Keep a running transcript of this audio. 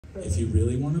if you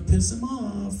really want to piss him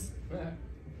off.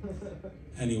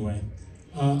 Anyway,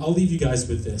 I'll leave you guys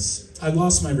with this. I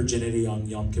lost my virginity on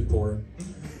Yom Kippur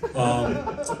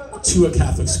to a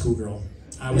Catholic schoolgirl.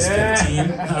 I was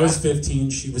 15. I was 15.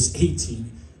 She was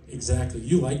 18. Exactly.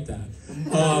 You like that.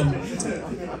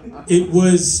 It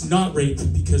was not rape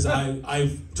because I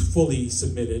fully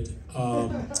submitted,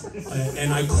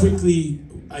 and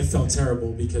I felt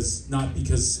terrible not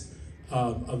because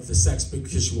of the sex, but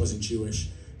because she wasn't Jewish.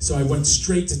 So I went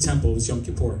straight to temple. It was Yom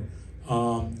Kippur,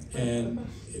 and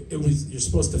you're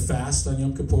supposed to fast on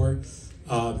Yom Kippur.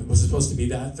 It wasn't supposed to be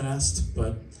that fast,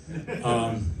 but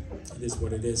it is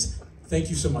what it is. Thank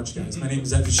you so much, guys. My name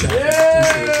is Shafran.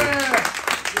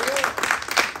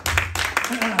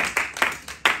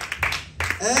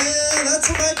 And that's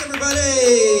a mic, everybody!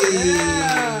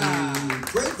 Yeah.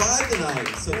 Great vibe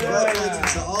tonight. So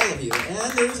congratulations to all of you.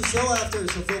 And there's a show after,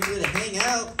 so feel free to hang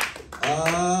out.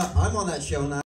 I'm on that show now.